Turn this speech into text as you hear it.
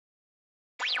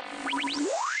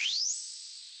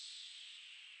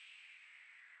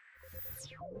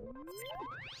I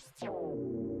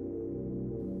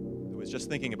was just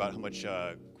thinking about how much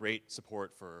great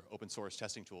support for open source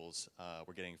testing tools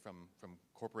we're getting from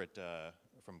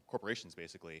corporations,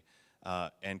 basically.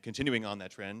 And continuing on that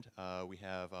trend, we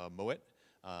have MOET,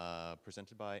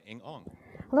 presented by Eing Ong.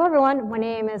 Hello everyone, my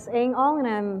name is Eing Ong and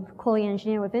I'm quality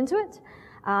engineer with Intuit.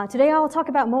 Today I'll talk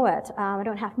about MOET. I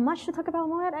don't have much to talk about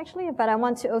MOET actually, but I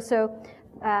want to also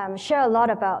share a lot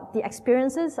about the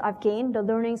experiences I've gained, the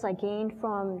learnings I gained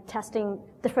from testing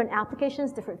different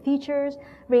applications, different features,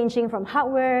 ranging from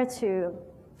hardware to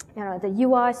the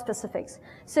UI specifics.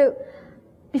 So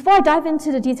before I dive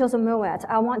into the details of MOET,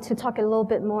 I want to talk a little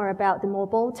bit more about the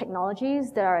mobile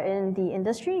technologies that are in the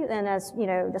industry. And as you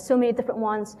know, there's so many different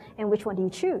ones, and which one do you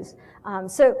choose?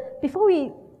 So before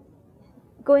we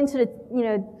go into the,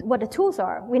 what the tools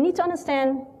are, we need to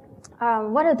understand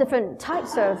what are different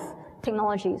types of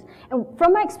technologies. And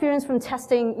from my experience from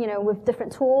testing, with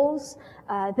different tools,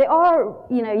 they are,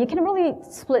 you can really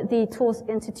split the tools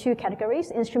into two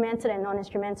categories: instrumented and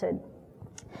non-instrumented.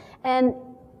 And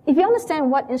if you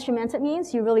understand what instrumented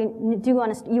means, you really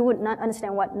you would not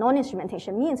understand what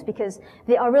non-instrumentation means, because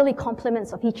they are really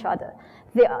complements of each other.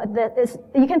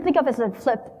 You can think of it as a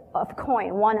flip of a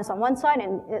coin. One is on one side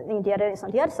and the other is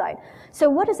on the other side. So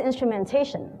what is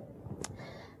instrumentation?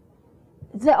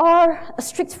 There are a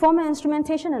strict form of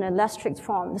instrumentation and a less strict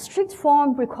form. The strict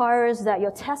form requires that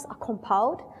your tests are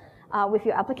compiled with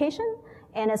your application,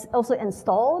 and it's also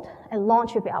installed and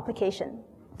launched with your application.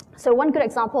 So one good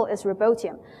example is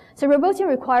Robotium. So Robotium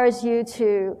requires you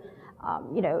to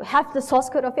have the source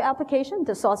code of your application,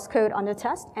 the source code under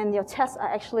test, and your tests are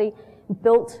actually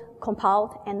built,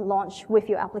 compiled, and launched with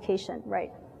your application,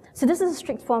 right? So this is a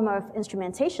strict form of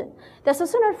instrumentation. There's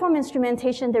also another form of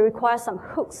instrumentation that requires some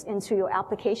hooks into your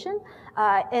application.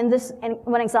 And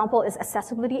one example is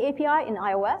Accessibility API in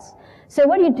iOS. So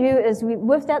what you do is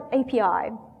with that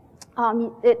API,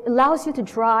 it allows you to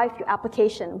drive your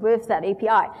application with that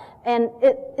API. And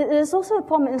it is also a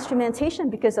form of instrumentation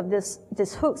because of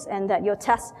these hooks, and that your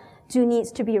tests do need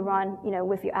to be run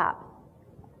with your app.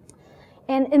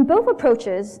 And in both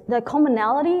approaches, the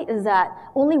commonality is that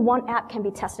only one app can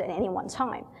be tested at any one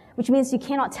time, which means you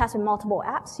cannot test with multiple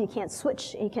apps. You can't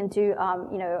switch. You can do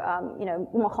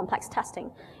more complex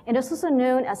testing. And it's also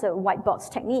known as a white box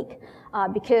technique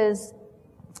because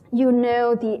you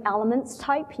know the elements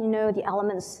type, you know the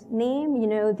elements name, you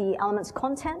know the elements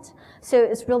content. So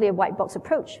it's really a white box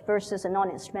approach versus a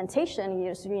non-instrumentation.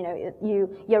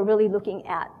 You're really looking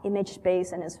at image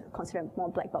space, and it's considered more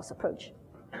black box approach.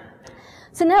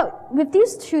 So now, with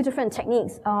these two different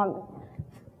techniques,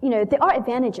 there are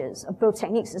advantages of both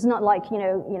techniques. It's not like,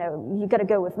 you got to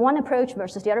go with one approach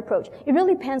versus the other approach. It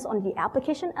really depends on the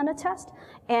application under test.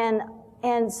 And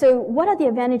so what are the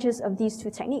advantages of these two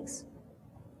techniques?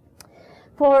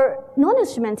 For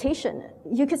non-instrumentation,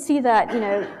 you could see that,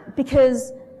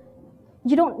 because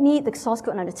you don't need the source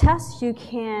code under test, you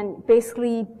can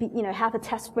basically have a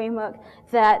test framework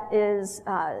that is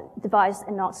device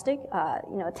agnostic,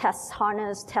 test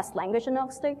harness, test language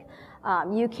agnostic.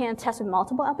 You can test with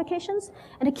multiple applications.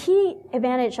 And the key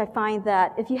advantage I find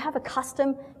that if you have a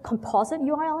custom composite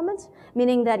UI element,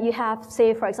 meaning that you have,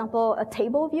 say, for example, a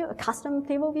table view, a custom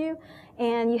table view,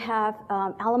 and you have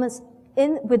elements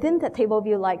within that table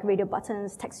view like radio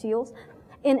buttons, text fields.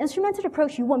 In instrumented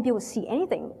approach, you won't be able to see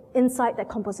anything inside that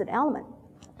composite element.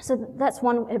 So that's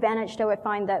one advantage that I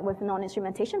find that with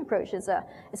non-instrumentation approach is a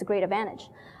great advantage.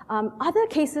 Other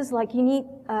cases, like you need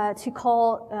to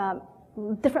call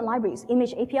different libraries,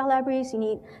 image API libraries, you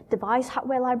need device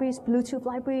hardware libraries, Bluetooth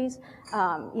libraries,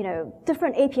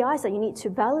 different APIs that you need to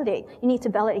validate. You need to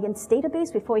validate against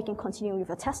database before you can continue with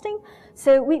your testing.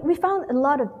 So we found a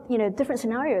lot of different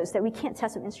scenarios that we can't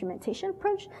test with instrumentation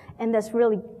approach, and that's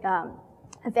really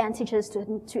advantages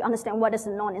to understand what is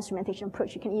the non-instrumentation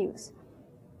approach you can use.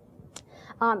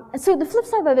 And so the flip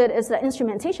side of it is that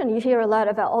instrumentation, you hear a lot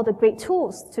about all the great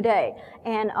tools today.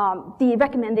 And the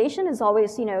recommendation is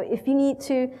always, if you need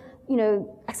to,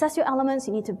 access your elements,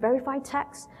 you need to verify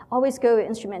text, always go with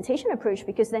instrumentation approach,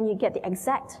 because then you get the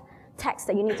exact text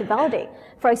that you need to validate.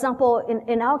 For example,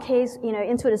 in our case,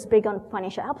 Intuit is big on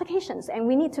financial applications, and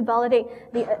we need to validate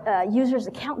the user's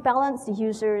account balance, the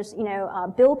user's,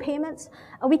 bill payments.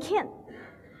 We can't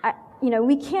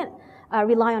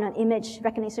rely on an image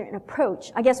recognition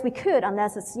approach. I guess we could,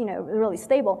 unless it's, really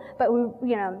stable. But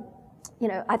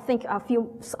I think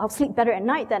I'll sleep better at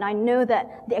night that I know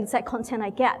that the exact content I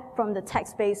get from the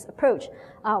text-based approach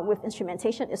with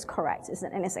instrumentation is correct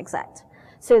and is exact.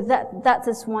 So that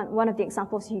is one of the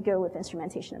examples you go with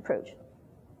instrumentation approach.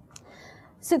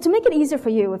 So to make it easier for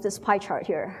you with this pie chart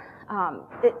here,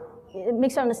 it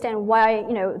makes you understand why,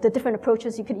 the different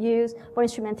approaches you could use. For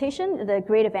instrumentation, the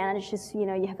great advantage is,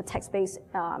 you have a text-based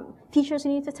features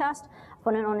you need to test.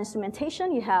 For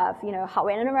non-instrumentation, you have,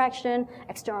 hardware interaction,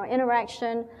 external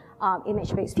interaction,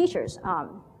 image-based features,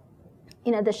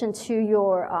 in addition to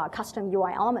your custom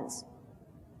UI elements.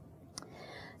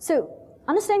 So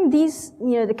understanding these,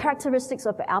 the characteristics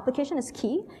of the application is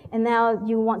key, and now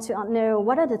you want to know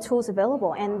what are the tools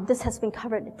available, and this has been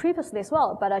covered previously as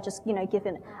well, but I just, give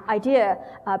an idea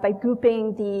by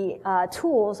grouping the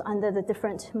tools under the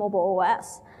different mobile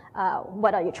OS,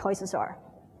 what are your choices are.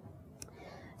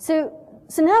 So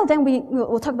now then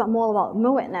we'll talk about more about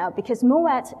MOET now, because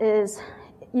MOET is,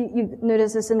 you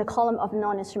notice this in the column of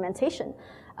non-instrumentation.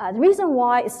 The reason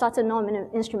why it started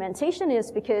non-instrumentation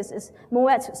is because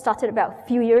MOET started about a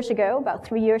few years ago, about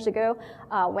 3 years ago,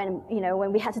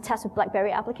 when we had to test with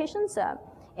BlackBerry applications,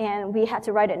 and we had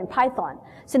to write it in Python.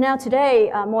 So now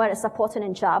today, MOET is supported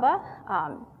in Java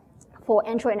for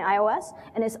Android and iOS,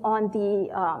 and it's on the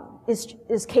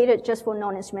is catered just for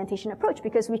non-instrumentation approach,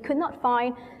 because we could not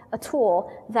find a tool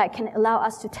that can allow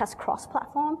us to test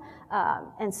cross-platform,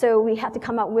 and so we had to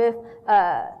come up with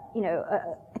a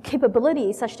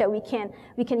capability such that we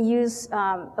can use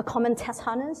a common test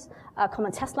harness, a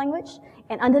common test language,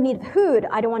 and underneath the hood,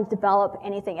 I don't want to develop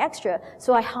anything extra.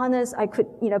 So I could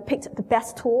pick the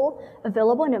best tool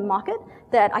available in the market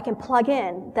that I can plug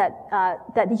in that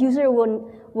the user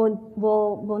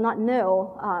will not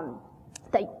know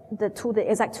that the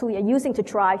exact tool you're using to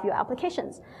drive your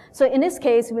applications. So in this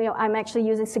case, I'm actually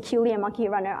using Securely and Monkey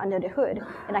Runner under the hood,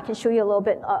 and I can show you a little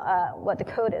bit what the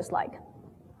code is like.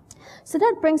 So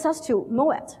that brings us to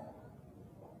MOET.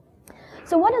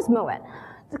 So what is MOET?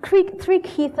 The three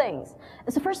key things.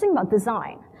 It's the first thing about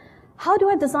design. How do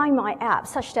I design my app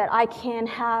such that I can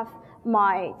have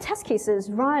my test cases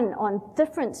run on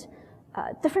different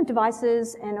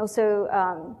devices, and also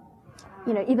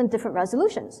even different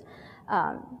resolutions?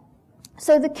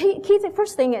 So the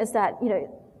first thing is that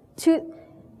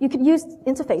you could use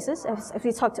interfaces, as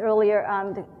we talked earlier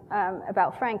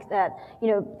about Frank, that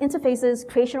interfaces,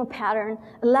 creational pattern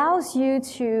allows you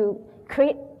to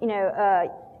create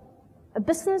a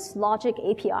business logic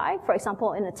API, for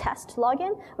example, in a test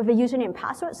login with a username and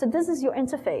password. So this is your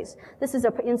interface. This is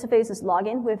interface's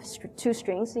login with two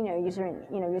strings, user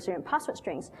and password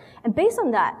strings. And based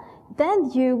on that, then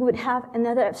you would have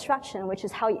another abstraction, which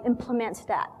is how you implement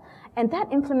that. And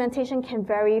that implementation can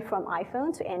vary from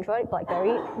iPhone to Android,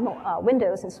 BlackBerry,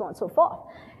 Windows, and so on and so forth.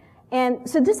 And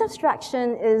so this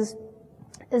abstraction is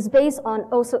based on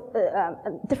also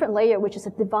a different layer, which is a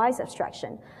device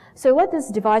abstraction. So what is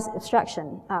device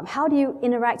abstraction? How do you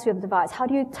interact with the device? How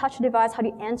do you touch the device? How do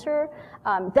you enter?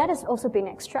 That is also being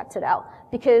extracted out,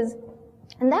 because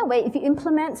in that way, if you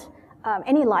implement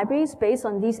any libraries based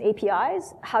on these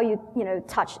APIs, how you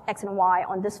touch X and Y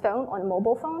on this phone, on a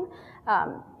mobile phone,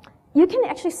 you can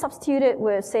actually substitute it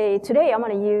with, say, today I'm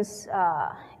going to use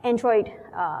Android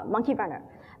Monkey Runner.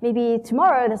 Maybe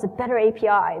tomorrow there's a better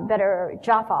API, better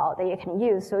jar file that you can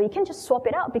use. So you can just swap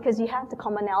it out because you have the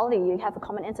commonality, you have a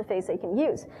common interface that you can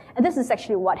use. And this is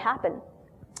actually what happened.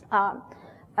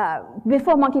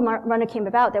 Before Monkey Runner came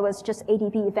about, there was just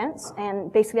ADB events,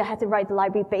 and basically I had to write the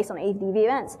library based on ADB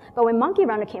events. But when Monkey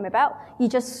Runner came about, you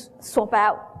just swap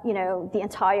out, the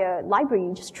entire library,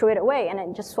 you just throw it away, and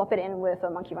then just swap it in with a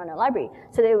Monkey Runner library.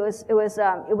 So it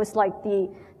was like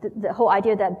the whole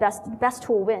idea that best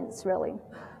tool wins, really.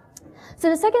 So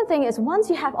the second thing is, once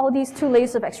you have all these two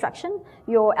layers of abstraction,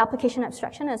 your application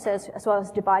abstraction as well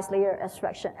as device layer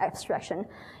abstraction,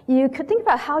 you could think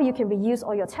about how you can reuse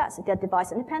all your tests. They're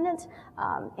device independent,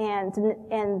 and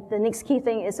the next key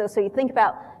thing is also you think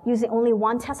about using only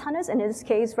one test harness. And in this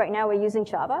case, right now we're using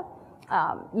Java.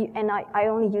 And I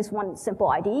only use one simple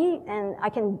IDE, and I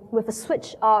can, with a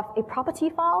switch of a property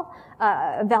file,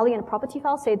 a value in a property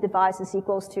file, say device is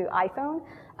equals to iPhone,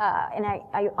 and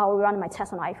I'll run my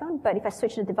test on iPhone. But if I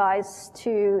switch the device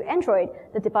to Android,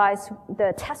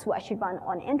 the test will actually run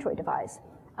on Android device.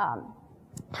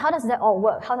 How does that all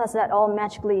work? How does that all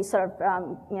magically sort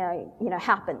of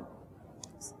happen?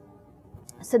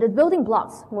 So the building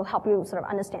blocks will help you sort of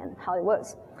understand how it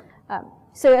works.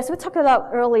 So as we talked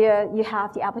about earlier, you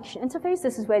have the application interface.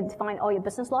 This is where you define all your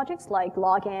business logics, like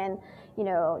login,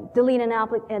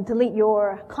 delete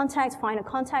your contacts, find a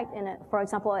contact in, for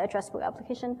example, an address book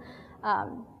application.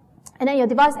 And then your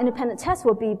device independent test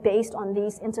will be based on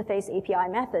these interface API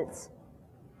methods.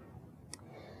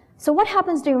 So what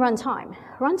happens during runtime?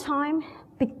 Runtime,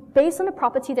 based on the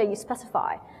property that you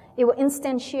specify, it will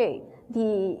instantiate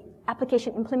the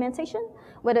application implementation,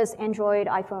 whether it's Android,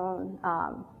 iPhone,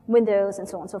 Windows, and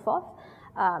so on and so forth.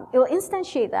 it will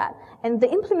instantiate that. And the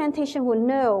implementation will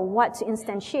know what to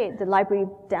instantiate the library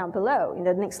down below, in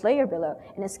the next layer below.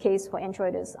 In this case, for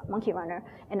Android is Monkey Runner,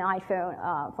 and iPhone,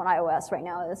 for iOS right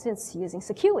now, it's using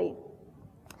securely.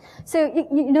 So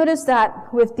you notice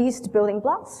that with these building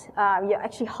blocks,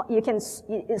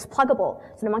 it's pluggable.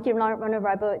 So the Monkey Runner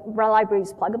library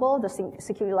is pluggable. The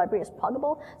security library is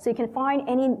pluggable. So you can find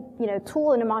any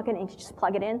tool in the market and just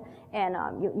plug it in, and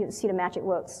you see the magic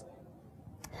works.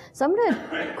 So I'm going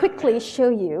to quickly show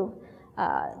you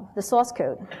the source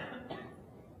code.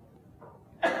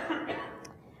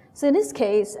 So in this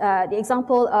case, the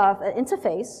example of an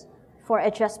interface for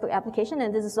address book application,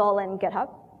 and this is all in GitHub.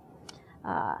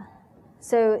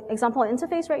 So example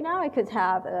interface right now, I could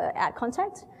have a add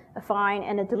contact, a find,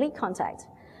 and a delete contact.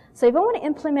 So if I want to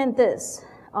implement this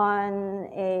on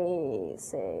a,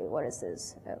 say, what is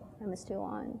this? Oh, I missed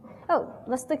one. Oh,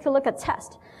 let's take a look at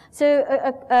test. So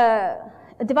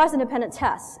a device-independent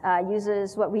test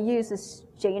uses what we use is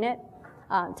JUnit,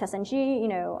 TestNG,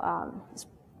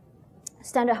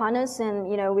 standard harness, and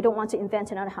we don't want to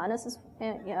invent another harness.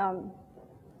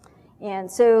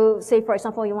 And so, say for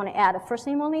example, you want to add a first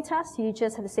name only test, you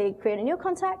just have to say create a new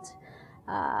contact,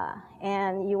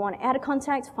 and you want to add a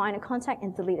contact, find a contact,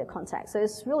 and delete a contact. So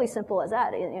it's really simple as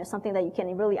that. Something that you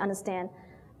can really understand,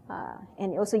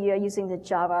 and also you are using the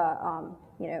Java,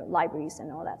 libraries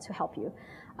and all that to help you.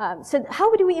 So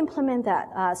how do we implement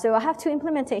that? So I have two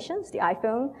implementations: the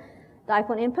iPhone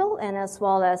impl, and as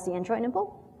well as the Android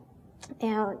impl.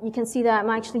 And you can see that I'm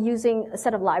actually using a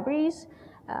set of libraries.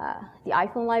 The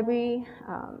iPhone library.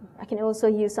 I can also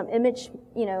use some image,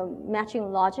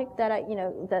 matching logic that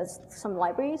there's some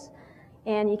libraries,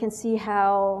 and you can see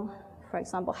how, for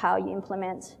example, how you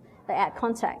implement the add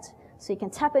contact. So you can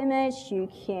tap image, you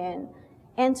can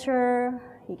enter,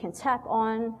 you can tap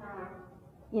on,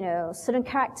 certain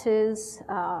characters,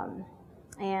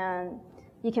 and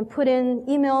you can put in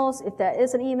emails if there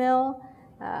is an email,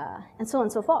 and so on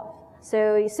and so forth.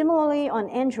 So similarly on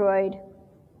Android,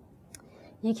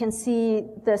 you can see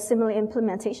the similar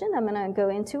implementation. I'm going to go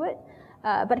into it.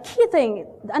 But the key thing,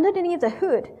 underneath the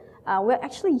hood, we're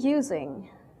actually using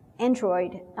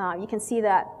Android. You can see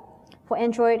that for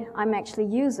Android, I'm actually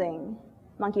using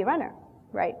Monkey Runner,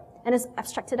 right? And it's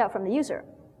abstracted out from the user.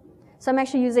 So I'm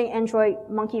actually using Android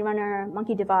Monkey Runner,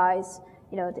 Monkey Device,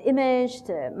 the image,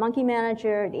 the Monkey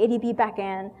Manager, the ADB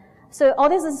backend. So all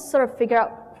this is sort of figured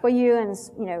out for you, and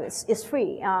it's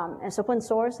free, and it's open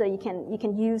source that you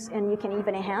can use and you can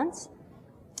even enhance,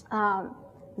 and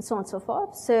so on and so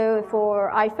forth. So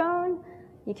for iPhone,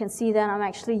 you can see that I'm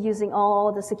actually using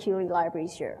all the security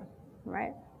libraries here,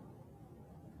 right?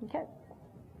 Okay.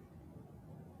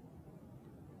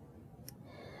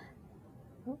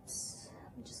 Oops.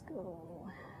 Let me just go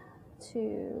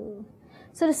to.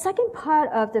 So the second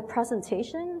part of the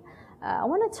presentation, I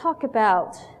want to talk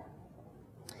about.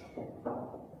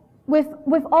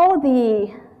 With all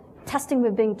the testing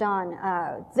we've been done,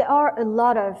 there are a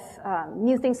lot of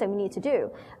new things that we need to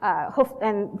do.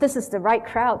 And this is the right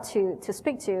crowd to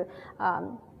speak to.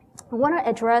 We want to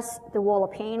address the wall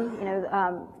of pain,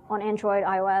 on Android,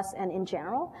 iOS, and in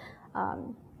general.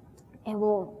 And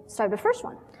we'll start with the first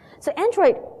one. So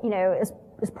Android,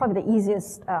 is probably the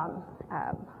easiest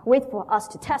way for us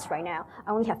to test right now.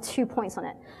 I only have 2 points on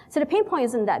it. So the pain point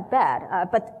isn't that bad,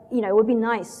 but it would be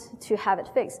nice to have it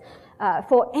fixed.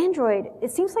 For Android,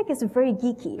 it seems like it's very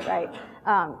geeky, right?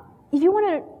 If you want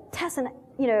to test and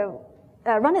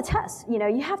run a test,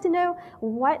 you have to know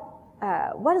what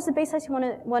is the base size you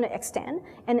want to extend.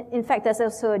 And in fact, there's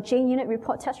also a JUnit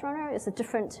report test runner. It's a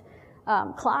different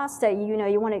class that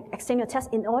you want to extend your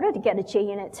test in order to get the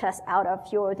JUnit test out of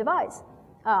your device.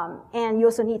 And you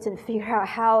also need to figure out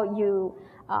how you,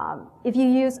 if you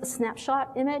use a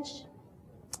snapshot image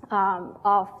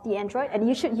of the Android, and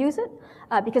you should use it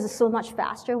because it's so much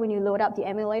faster when you load up the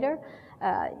emulator,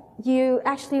 you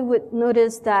actually would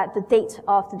notice that the date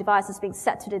of the device is being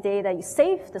set to the day that you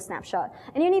save the snapshot.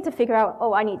 And you need to figure out,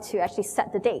 I need to actually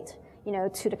set the date,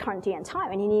 to the current day and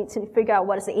time. And you need to figure out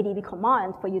what is the ADB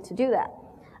command for you to do that.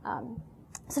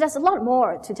 So there's a lot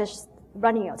more to just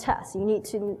running your test. You need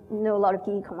to know a lot of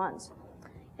key commands.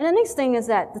 And the next thing is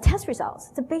that the test results,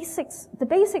 the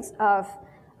basics of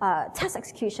test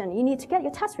execution, you need to get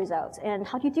your test results. And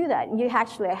how do you do that? You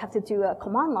actually have to do a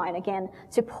command line again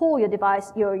to pull your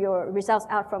device, your results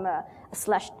out from a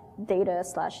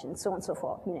 /data/ and so on and so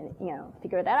forth.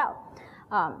 Figure that out.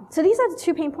 So these are the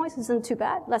 2 pain points. Isn't too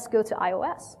bad. Let's go to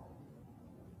iOS.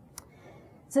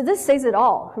 So this says it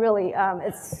all, really.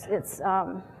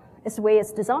 It's the way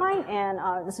it's designed, and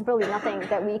there's really nothing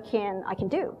that I can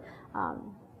do.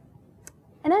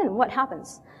 And then what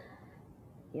happens?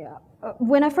 Yeah.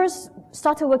 When I first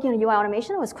started working on UI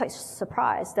automation, I was quite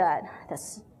surprised that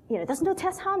there's no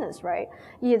test harness, right?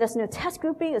 There's no test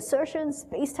grouping, assertions,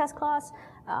 base test class.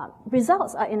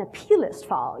 Results are in a plist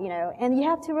file, and you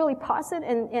have to really parse it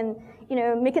and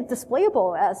make it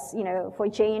displayable as, for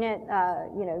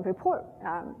JUnit, report.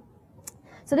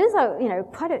 So these are,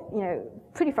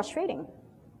 pretty frustrating.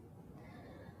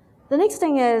 The next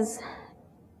thing is,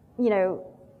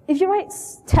 if you write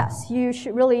tests, you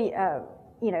should really,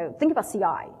 think about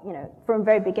CI, from the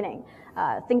very beginning.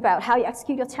 Think about how you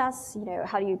execute your tests,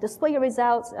 how do you display your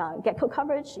results, get code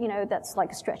coverage, that's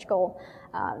like a stretch goal.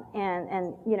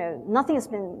 And nothing has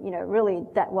been, really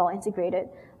that well integrated.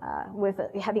 With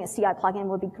having a CI plugin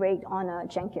would be great on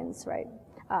Jenkins, right?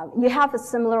 You have a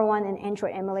similar one in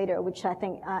Android Emulator, which I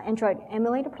think, Android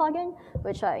Emulator plugin,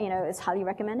 which, is highly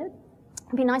recommended.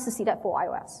 It'd be nice to see that for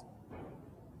iOS.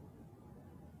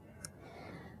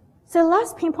 So the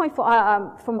last pain point for,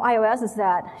 from iOS is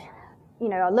that,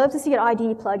 I'd love to see an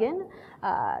IDE plugin.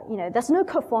 There's no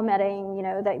code formatting,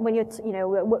 that when you're,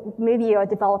 maybe you're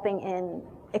developing in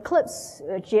Eclipse,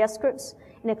 JS scripts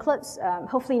in Eclipse,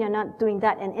 hopefully you're not doing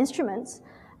that in instruments.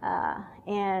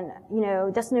 And,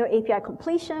 there's no API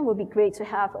completion. It would be great to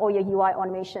have all your UI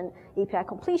automation API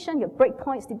completion, your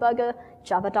breakpoints debugger,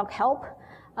 Java.doc help,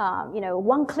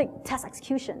 one-click test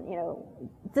execution,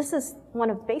 This is one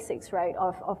of the basics, right,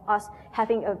 of us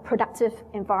having a productive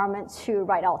environment to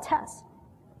write our tests.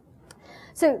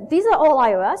 So these are all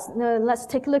iOS. Now let's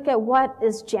take a look at what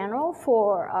is general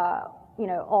for,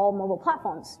 all mobile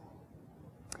platforms.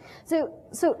 So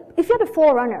if you're the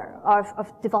forerunner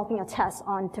of developing a test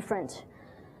on different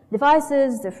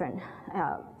devices, different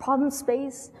problem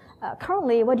space,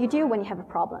 currently what do you do when you have a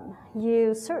problem?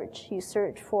 You search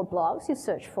for blogs, you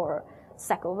search for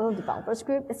Stack Overflow developers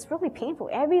group. It's really painful.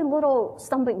 Every little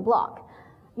stumbling block,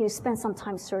 you spend some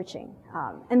time searching.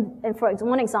 And for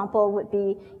one example would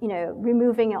be,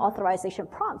 removing an authorization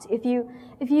prompt. If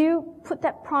you put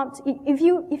that prompt, if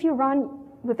you run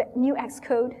with new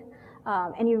Xcode,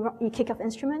 and you kick off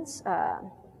instruments,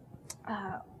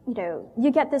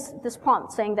 you get this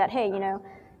prompt saying that, hey,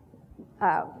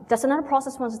 there's another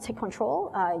process wants to take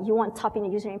control. You want to type in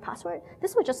your username and password.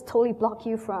 This would just totally block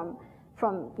you from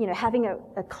having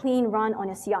a clean run on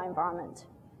your CI environment.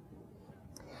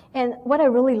 And what I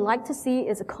really like to see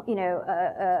is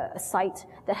a site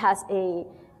that has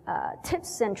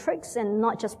tips and tricks and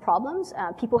not just problems.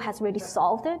 People has already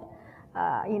solved it.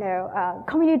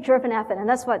 Community-driven effort, and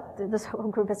that's what this whole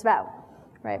group is about,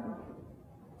 right?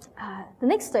 The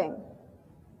next thing,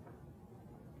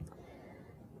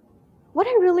 what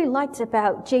I really liked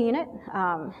about JUnit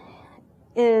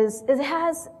is it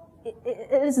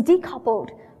is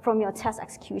decoupled from your test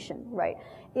execution, right?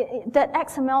 That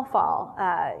XML file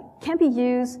can be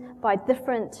used by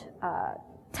different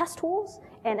test tools,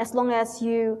 and as long as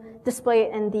you display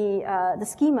it in the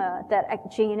schema that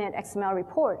JUnit XML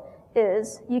report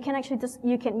is, you can actually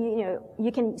you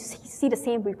can see the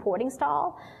same reporting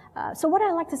style. So what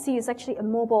I like to see is actually a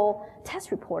mobile test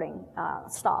reporting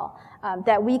style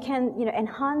that we can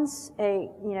enhance a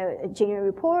JUnit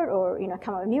report or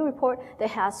come up with a new report that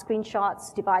has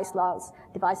screenshots, device logs,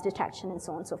 device detection, and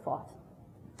so on and so forth.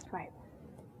 Right.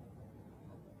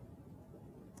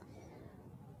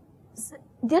 So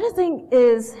the other thing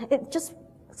is, it's just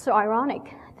so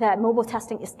ironic that mobile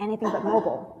testing is anything but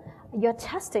mobile. You're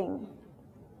testing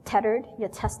tethered, you're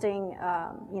testing,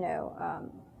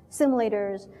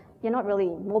 simulators, you're not really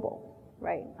mobile,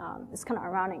 right? It's kind of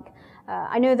ironic.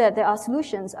 I know that there are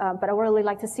solutions, but I would really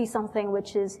like to see something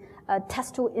which is a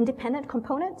test tool independent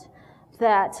component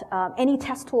that any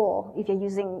test tool, if you're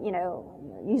using,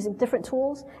 using different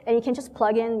tools, and you can just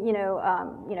plug in,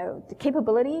 the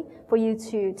capability for you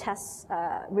to test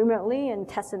remotely and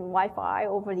test in Wi-Fi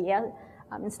over the air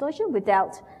installation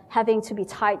without having to be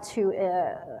tied to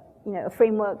a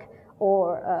framework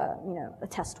or a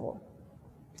test tool.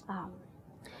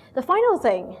 The final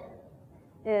thing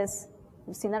is,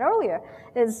 we've seen that earlier,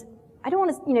 is I don't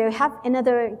want to have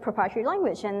another proprietary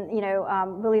language, and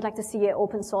really like to see an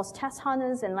open source test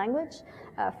harness and language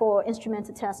for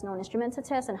instrumented tests, non-instrumented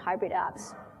tests, and hybrid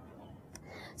apps.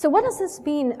 So what does this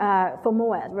mean for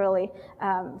MOET, really?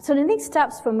 So the next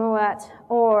steps for MOET,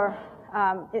 or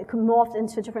it could morph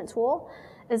into a different tool,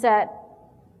 is that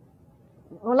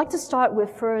I'd like to start with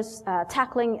first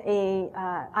tackling a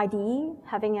IDE,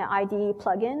 having an IDE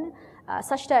plugin,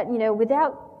 such that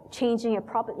without changing a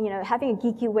proper, having a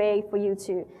geeky way for you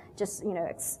to just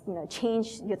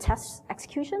change your test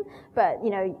execution, but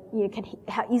you can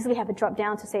easily have a drop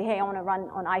down to say, hey, I want to run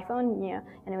on iPhone,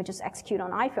 and it would just execute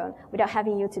on iPhone without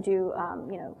having you to do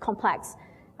complex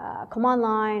command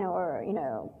line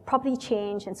or property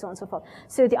change and so on and so forth.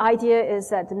 So the idea is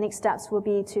that the next steps will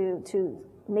be to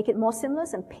make it more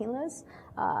seamless and painless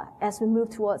as we move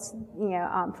towards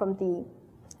from the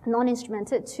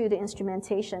non-instrumented to the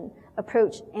instrumentation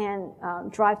approach and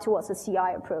drive towards a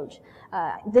CI approach.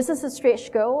 This is a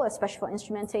stretch goal, especially for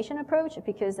instrumentation approach,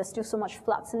 because there's still so much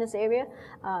flux in this area.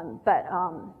 But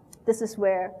this is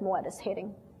where MOET is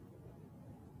heading.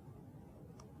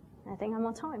 I think I'm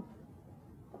on time.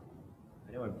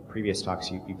 I know in previous talks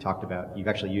you've talked about, you've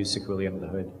actually used Seculi under the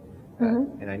hood.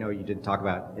 And I know you did talk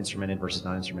about instrumented versus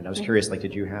non-instrumented. I was curious, like,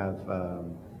 did you have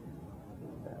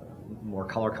more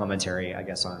color commentary, I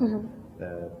guess, on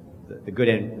the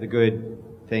good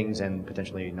things and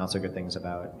potentially not so good things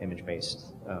about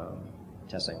image-based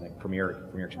testing, like from your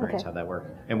experience, how'd that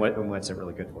work, and what's it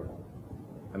really good for?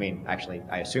 I mean, actually,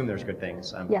 I assume there's good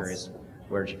things. I'm curious,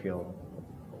 where did you feel?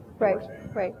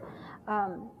 Right.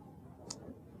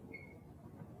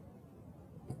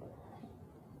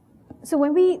 So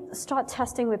when we start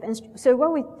testing with, so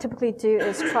what we typically do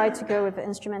is try to go with the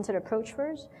instrumented approach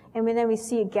first, and then we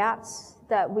see gaps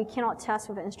that we cannot test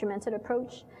with an instrumented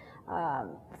approach.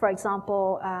 For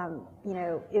example,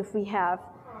 if we have,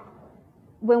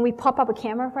 when we pop up a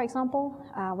camera, for example,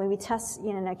 when we test,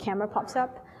 a camera pops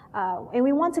up, and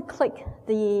we want to click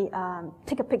the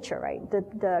take a picture, right?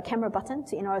 The camera button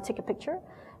in order to take a picture.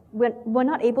 We're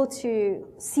not able to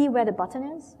see where the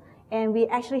button is. And we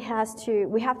actually have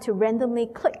to randomly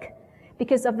click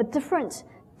because of the different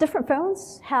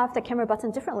phones have the camera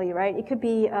button differently, right? It could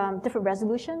be different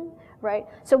resolution, right?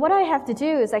 So what I have to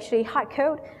do is actually hard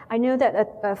code. I know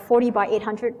that a 40 by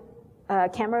 800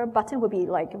 camera button would be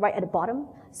like right at the bottom.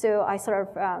 So I sort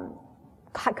of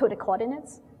hard code the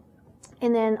coordinates.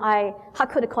 And then I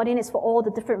hard code the coordinates for all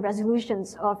the different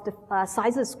resolutions of the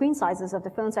screen sizes of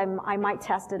the phones I might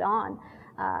test it on.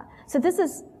 So this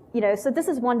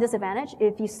is one disadvantage.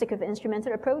 If you stick with the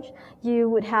instrumented approach, you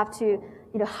would have to,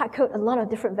 hard code a lot of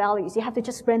different values. You have to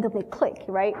just randomly click,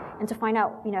 right? And to find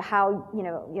out, how,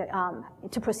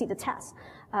 to proceed the test.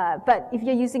 But if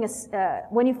you're using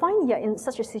when you find you're in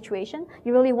such a situation,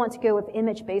 you really want to go with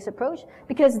image-based approach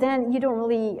because then you don't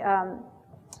really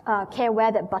care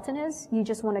where that button is. You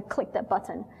just want to click that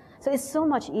button. So it's so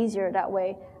much easier that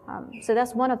way. So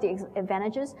that's one of the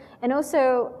advantages. And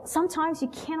also, sometimes you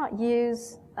cannot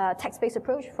use text-based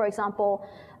approach. For example,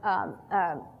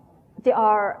 there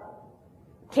are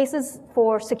cases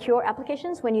for secure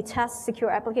applications when you test secure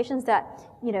applications that,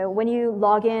 when you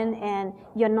log in and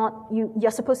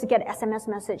you're supposed to get an SMS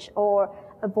message or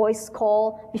a voice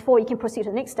call before you can proceed to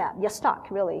the next step. You're stuck,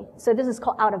 really. So this is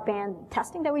called out-of-band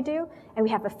testing that we do, and we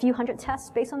have a few hundred tests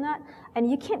based on that. And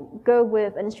you can't go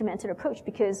with an instrumented approach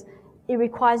because it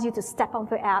requires you to step out of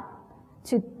the app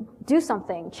to do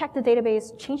something, check the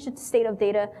database, change the state of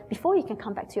data before you can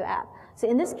come back to your app. So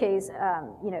in this case,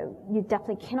 you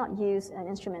definitely cannot use an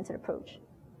instrumented approach.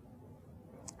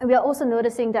 And we are also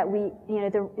noticing that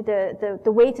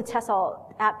the way to test our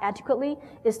app adequately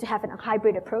is to have a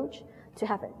hybrid approach, to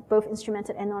have both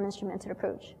instrumented and non-instrumented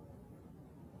approach.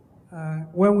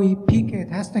 When we pick a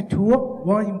testing tool,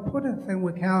 one important thing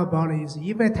we care about is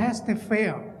if a test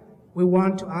fails, we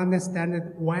want to understand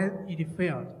why it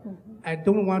failed. I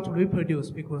don't want to reproduce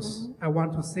because I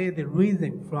want to see the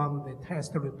reason from the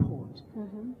test report.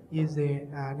 Is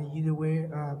either way,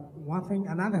 one thing.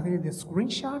 Another thing is the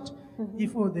screenshot.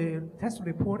 If the test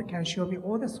report can show me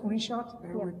all the screenshots,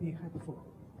 that would be helpful.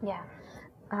 Yeah.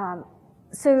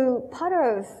 So part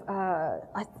of,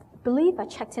 I believe I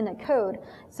checked in the code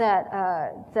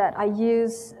that I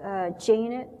use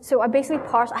JUnit. So I basically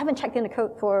parse. I haven't checked in the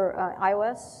code for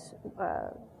iOS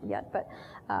yet,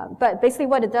 but basically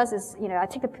what it does is, I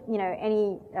take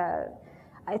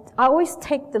I always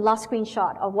take the last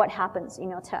screenshot of what happens in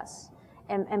your tests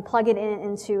and plug it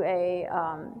into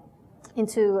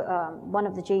one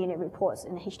of the JUnit reports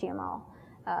in the HTML.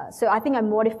 So I think I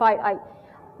modified.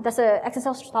 That's an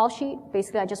Excel style sheet.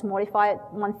 Basically, I just modified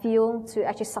one field to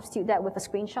actually substitute that with a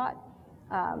screenshot.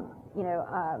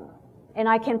 And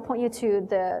I can point you to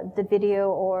the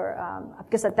video or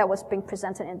because that was being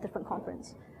presented in a different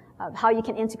conference. How you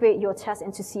can integrate your test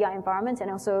into CI environment and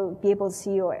also be able to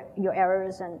see your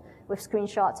errors and with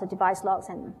screenshots or device logs,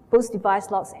 and both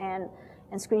device logs and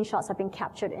screenshots are being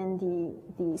captured in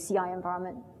the CI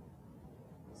environment.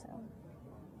 So.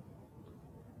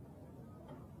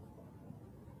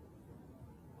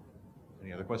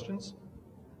 Any other questions?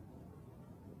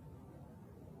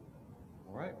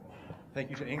 All right.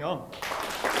 Thank you to Eing Ong.